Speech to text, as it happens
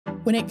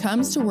When it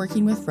comes to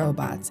working with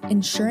robots,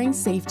 ensuring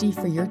safety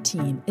for your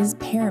team is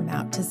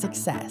paramount to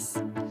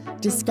success.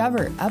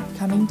 Discover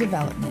upcoming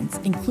developments,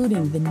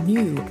 including the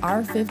new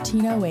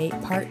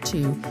R1508 Part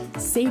 2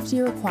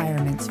 safety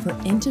requirements for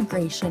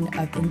integration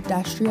of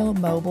industrial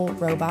mobile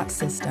robot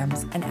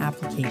systems and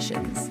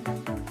applications.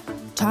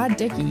 Todd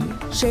Dickey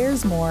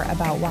shares more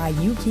about why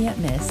you can't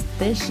miss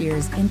this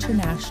year's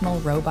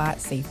International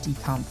Robot Safety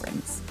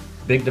Conference.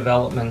 Big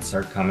developments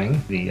are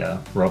coming.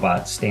 The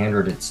robot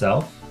standard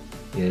itself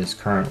is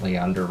currently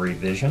under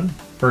revision.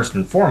 First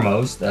and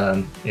foremost,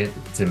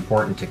 it's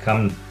important to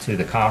come to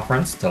the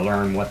conference to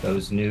learn what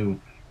those new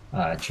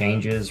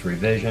changes,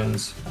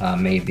 revisions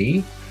may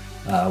be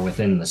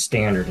within the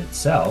standard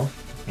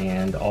itself,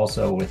 and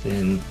also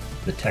within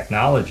the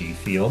technology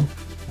field.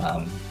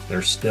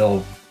 There's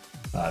still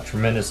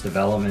tremendous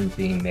development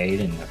being made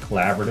in the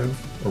collaborative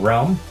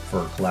realm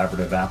for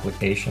collaborative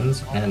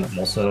applications, and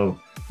also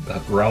a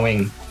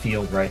growing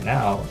field right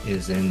now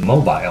is in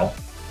mobile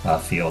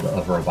field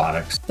of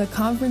robotics. The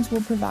conference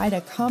will provide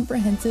a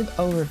comprehensive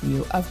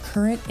overview of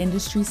current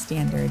industry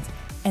standards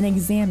and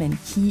examine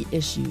key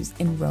issues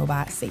in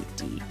robot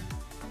safety.